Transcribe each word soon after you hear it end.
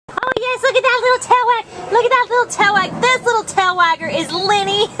little tail wag. Look at that little tail wag. This little tail wagger is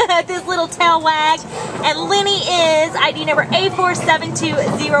Lenny. This little tail wag. And Lenny is ID number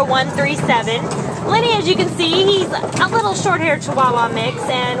A4720137. Lenny, as you can see, he's a little short-haired Chihuahua mix,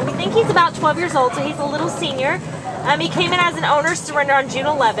 and we think he's about 12 years old, so he's a little senior. He came in as an owner's surrender on June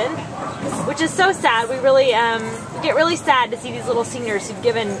 11th, which is so sad. We really get really sad to see these little seniors who've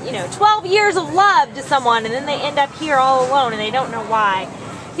given, 12 years of love to someone, and then they end up here all alone, and they don't know why.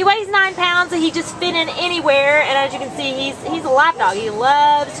 He weighs 9 pounds, and he just fit in anywhere, and as you can see, he's a lap dog. He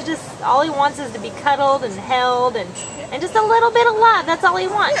loves to all he wants is to be cuddled and held, and just a little bit of love. That's all he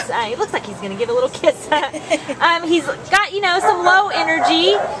wants. He looks like he's going to give a little kiss. He's got, some low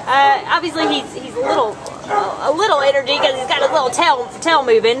energy. Obviously, he's a little energy because he's got his little tail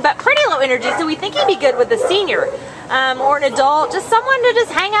moving, but pretty low energy, so we think he'd be good with a senior or an adult, just someone to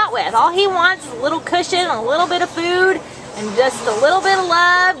just hang out with. All he wants is a little cushion, a little bit of food, and just a little bit of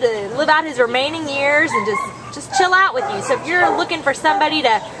love to live out his remaining years and just chill out with you. So if you're looking for somebody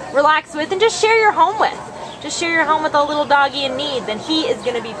to relax with and just share your home with, a little doggy in need, then he is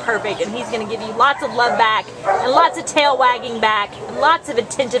going to be perfect, and he's going to give you lots of love back and lots of tail wagging back and lots of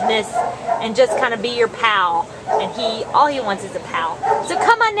attentiveness and just kind of be your pal. And all he wants is a pal. So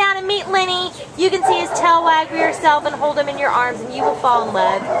come on down and meet Lenny. You can see his tail wag for yourself and hold him in your arms, and you will fall in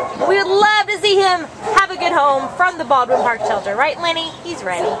love. We would love to see him have a good home from the Baldwin Park Shelter. Right, Lenny? He's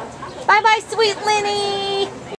ready. Bye-bye, sweet Lenny.